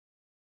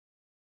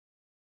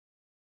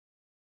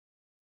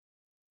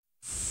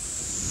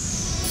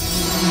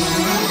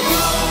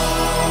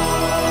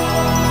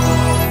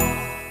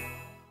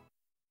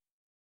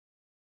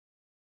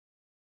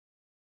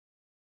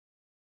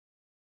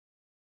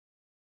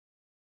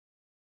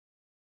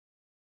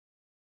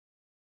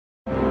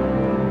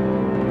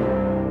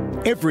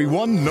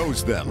Everyone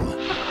knows them.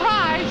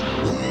 Surprise!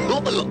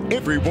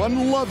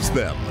 Everyone loves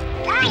them.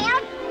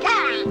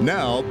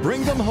 Now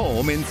bring them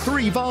home in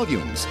 3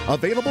 volumes,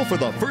 available for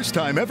the first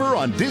time ever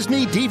on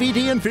Disney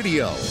DVD and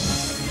video.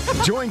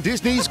 Join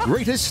Disney's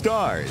greatest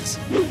stars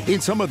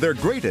in some of their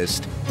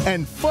greatest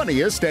and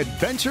funniest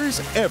adventures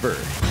ever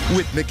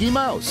with Mickey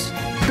Mouse,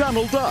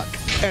 Donald Duck,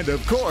 and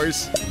of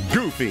course,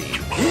 Goofy.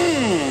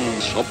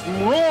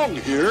 Something wrong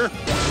here.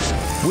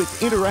 With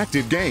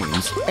interactive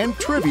games and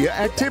trivia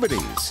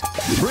activities.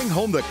 Bring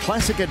home the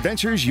classic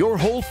adventures your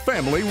whole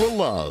family will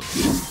love.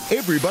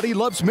 Everybody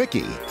loves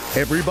Mickey,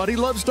 everybody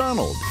loves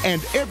Donald,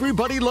 and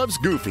everybody loves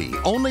Goofy,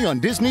 only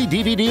on Disney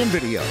DVD and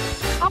video.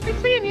 I'll be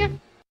seeing you.